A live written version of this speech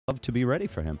to be ready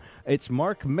for him. It's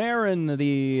Marc Maron.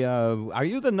 Are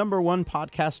you the number one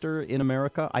podcaster in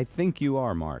America? I think you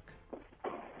are, Mark.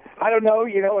 I don't know,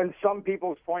 in some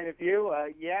people's point of view,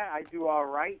 yeah, I do all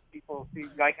right. People see,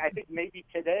 I think maybe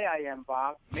today I am,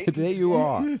 Bob. Maybe Today you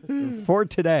are. For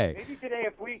today. Maybe today,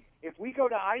 if we go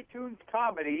to iTunes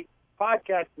Comedy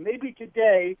Podcast, maybe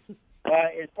today,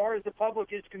 as far as the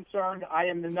public is concerned, I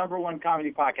am the number one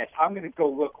comedy podcast. I'm going to go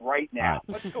look right now.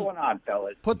 What's going on,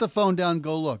 fellas? Put the phone down.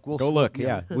 Go look. Go look.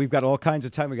 Yeah, we've got all kinds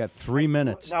of time. We got 3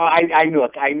 minutes. No, I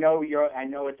look. I know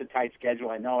it's a tight schedule.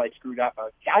 I know I screwed up.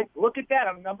 Look at that.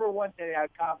 I'm number one today on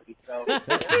comedy. So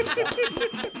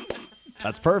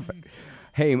that's perfect.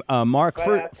 Hey, Mark.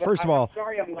 First of all, I'm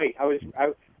sorry I'm late.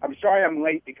 I'm sorry I'm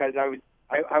late because I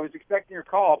was expecting your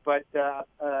call, but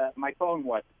my phone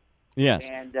wasn't. Yes.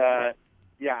 And,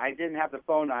 I didn't have the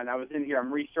phone on. I was in here.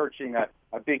 I'm researching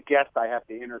a big guest I have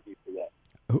to interview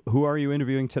today. Who are you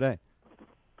interviewing today?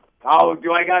 Oh,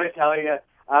 do I got to tell you?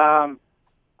 I'm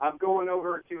going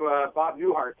over to Bob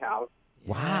Newhart's house.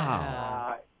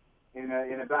 Wow.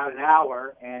 In about an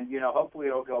hour, and, hopefully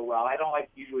it'll go well. I don't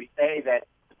like to usually say that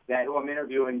who I'm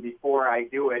interviewing before I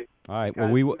do it. All right. Well,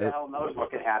 who the hell knows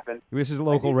what could happen. This is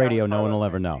local radio. No one will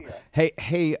ever know.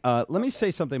 Hey, let me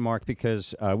say something, Mark,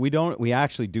 because we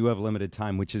actually do have limited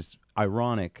time, which is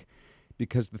ironic,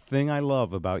 because the thing I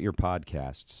love about your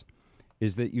podcasts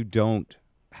is that you don't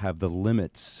have the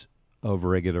limits of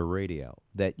regular radio.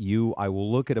 I will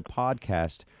look at a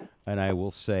podcast and I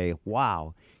will say,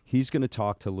 wow, he's going to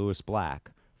talk to Lewis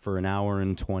Black for an hour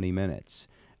and 20 minutes.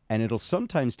 And it'll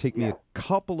sometimes take me a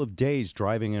couple of days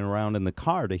driving around in the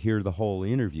car to hear the whole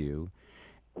interview.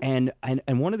 And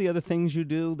one of the other things you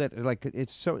do that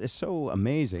it's so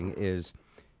amazing is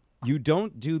you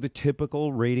don't do the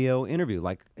typical radio interview.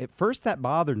 Like at first that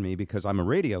bothered me because I'm a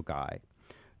radio guy,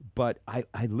 but I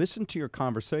listened to your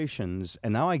conversations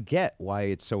and now I get why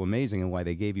it's so amazing and why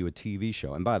they gave you a TV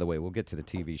show. And by the way, we'll get to the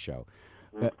TV show.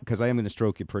 Because I am going to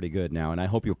stroke you pretty good now, and I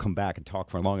hope you'll come back and talk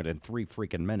for longer than 3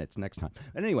 freaking minutes next time.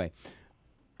 But anyway,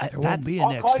 there won't be a I'll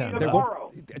next call time. you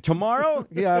tomorrow. Tomorrow?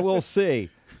 Yeah, we'll see.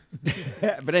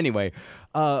 But anyway,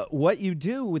 what you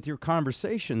do with your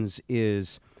conversations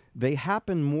is they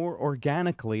happen more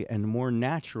organically and more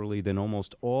naturally than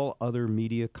almost all other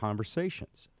media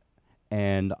conversations.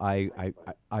 And I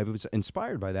was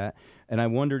inspired by that, and I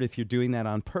wondered if you're doing that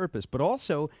on purpose. But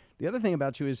also, the other thing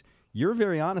about you is you're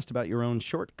very honest about your own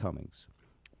shortcomings,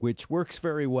 which works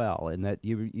very well, in that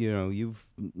you've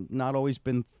not always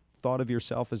been thought of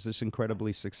yourself as this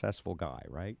incredibly successful guy,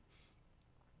 right?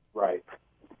 Right.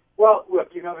 Well,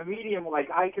 look, the medium,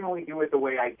 I can only do it the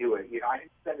way I do it. I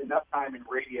didn't spend enough time in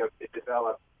radio to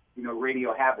develop,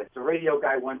 radio habits. A radio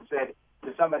guy once said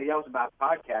to somebody else about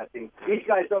podcasting, these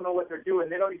guys don't know what they're doing.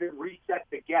 They don't even reset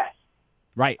the guest.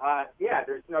 Right.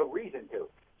 There's no reason to.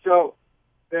 So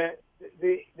the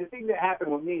thing that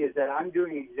happened with me is that I'm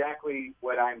doing exactly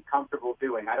what I'm comfortable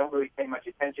doing. I don't really pay much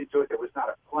attention to it. There was not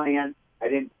a plan. I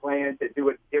didn't plan to do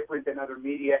it different than other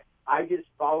media. I just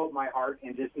followed my heart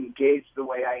and just engaged the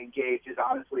way I engaged as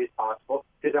honestly as possible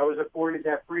because I was afforded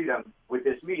that freedom with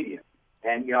this medium.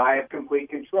 And, I have complete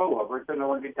control over it, so no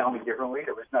one could tell me differently.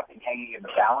 There was nothing hanging in the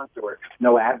balance or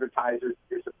no advertisers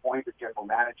to disappoint or general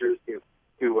managers to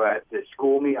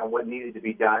school me on what needed to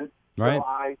be done. Right. So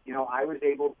I was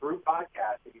able through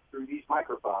podcasting, through these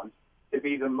microphones, to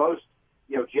be the most,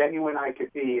 genuine I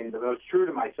could be and the most true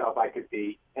to myself I could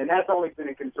be. And that's always been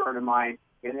a concern of mine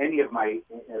in any of my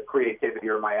creativity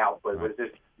or my output, was this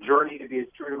journey to be as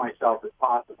true to myself as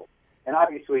possible. And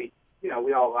obviously,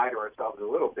 we all lie to ourselves a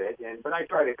little bit, but I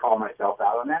try to call myself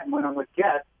out on that. And when I'm with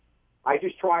guests, I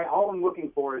just try, all I'm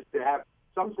looking for is to have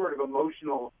some sort of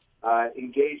emotional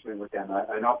engagement with them,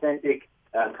 an authentic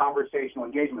conversational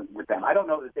engagement with them. I don't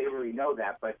know that they really know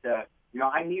that, but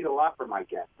I need a lot from my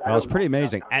guests. Well, it's pretty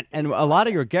amazing. And a lot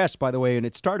of your guests, by the way, and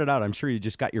it started out, I'm sure you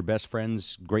just got your best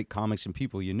friends, great comics and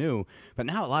people you knew, but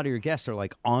now a lot of your guests are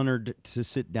honored to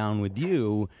sit down with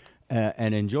you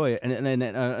and enjoy it. And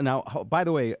now, by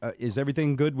the way, is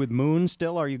everything good with Moon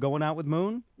still? Are you going out with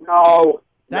Moon? No.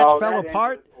 That fell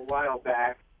apart? A while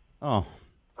back. Oh.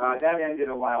 That ended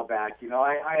a while back.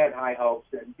 I had high hopes,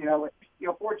 and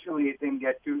fortunately it didn't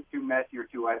get too messy or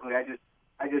too ugly.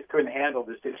 I just couldn't handle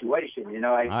the situation.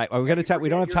 All right, well, we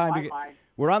don't have time to get.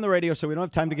 We're on the radio, so we don't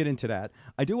have time to get into that.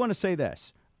 I do want to say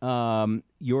this: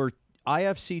 your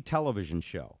IFC television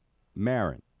show,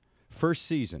 Maron, first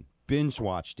season, binge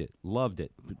watched it, loved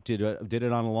it, did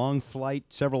it on a long flight,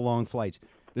 several long flights.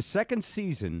 The second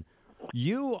season,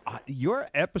 your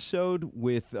episode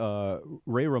with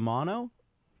Ray Romano.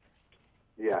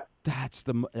 Yeah.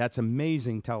 That's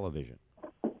amazing television.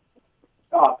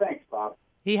 Oh, thanks, Bob.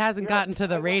 He hasn't gotten to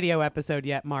the radio episode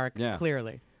yet, Mark. Yeah.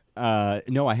 Clearly.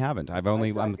 No, I haven't. I'm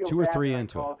feel 2 or bad 3 that I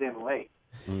into it. called in late.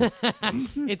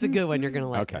 It's a good one. You're going to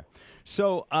like Okay. it.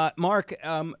 So, Mark,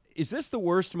 is this the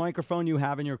worst microphone you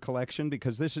have in your collection?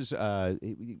 Because this is,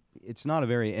 it's not a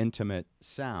very intimate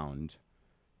sound.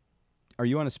 Are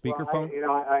you on a speakerphone?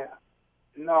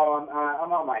 No,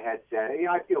 I'm on my headset.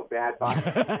 I feel bad about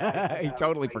it. He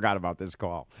totally forgot about this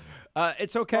call.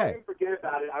 It's I okay. didn't forget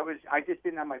about it. I just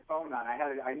didn't have my phone on.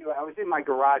 I knew I was in my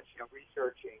garage,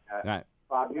 researching Right.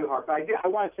 Bob Newhart. But I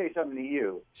want to say something to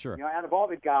you. Sure. Out of all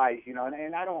the guys, and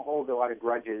I don't hold a lot of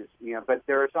grudges, but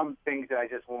there are some things that I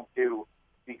just won't do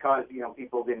because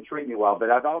people didn't treat me well. But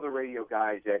out of all the radio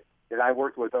guys that I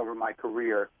worked with over my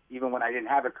career, even when I didn't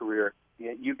have a career,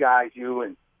 you guys, you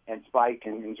and Spike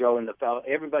and Joe and the fellow,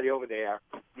 everybody over there,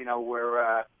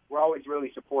 we're always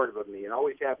really supportive of me and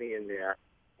always have me in there.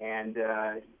 And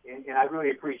I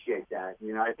really appreciate that.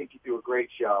 I think you do a great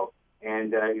show.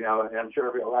 And, and I'm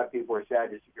sure a lot of people are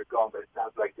sad to see you're gone, but it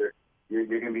sounds like you're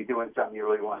going to be doing something you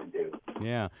really want to do.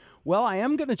 Yeah. Well, I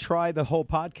am going to try the whole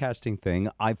podcasting thing.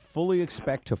 I fully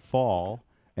expect to fall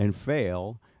and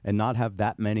fail and not have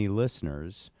that many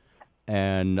listeners.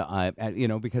 And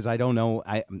because I don't know,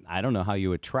 I don't know how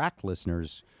you attract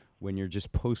listeners when you're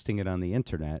just posting it on the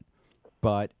internet.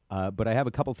 But I have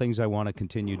a couple things I want to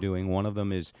continue doing. One of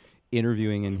them is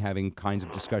interviewing and having kinds of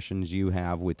discussions you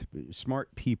have with smart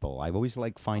people. I've always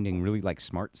liked finding really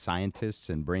smart scientists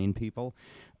and brain people.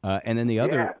 And then the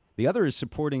other is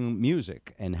supporting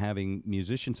music and having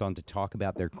musicians on to talk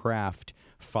about their craft,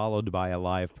 followed by a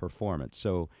live performance.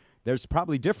 So there's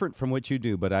probably different from what you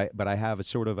do, but I have a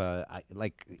sort of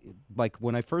like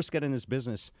when I first got in this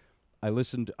business, I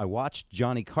watched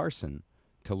Johnny Carson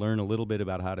to learn a little bit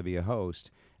about how to be a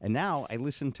host, and now I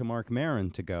listen to Marc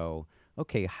Maron to go,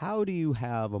 okay, how do you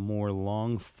have a more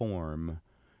long form,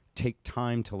 take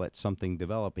time to let something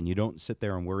develop, and you don't sit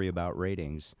there and worry about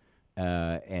ratings,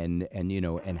 and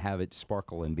have it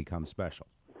sparkle and become special.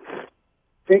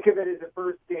 Think of it as a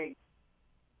first date.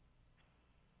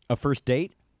 A first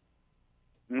date?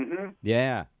 Mm-hmm.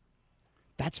 Yeah.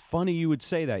 That's funny you would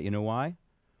say that. You know why?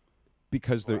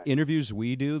 Because the interviews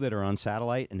we do that are on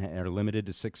satellite and are limited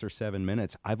to 6 or 7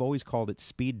 minutes, I've always called it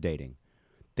speed dating.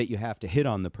 That you have to hit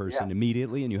on the person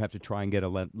immediately, and you have to try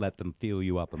and let them feel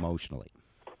you up emotionally.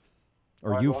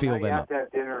 Or you feel them you have up. to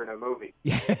have dinner and a movie.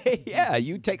 Yeah,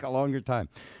 you take a longer time.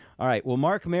 All right. Well,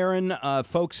 Marc Maron,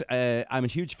 folks, I'm a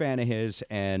huge fan of his,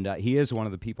 and he is one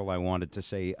of the people I wanted to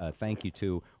say thank you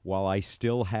to while I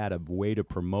still had a way to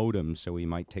promote him so he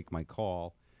might take my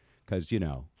call. Because,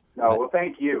 No, well,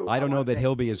 thank you. I don't know that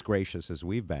he'll be as gracious as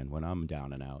we've been when I'm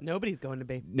down and out. Nobody's going to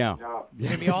be. No. You're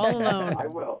going to be all alone. I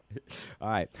will. All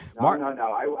right. No,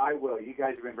 I will. You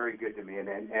guys have been very good to me, and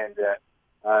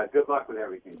good luck with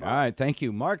everything. All right. Thank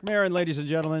you. Marc Maron, ladies and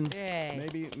gentlemen. Yay.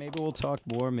 Maybe we'll talk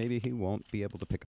more. Maybe he won't be able to pick up.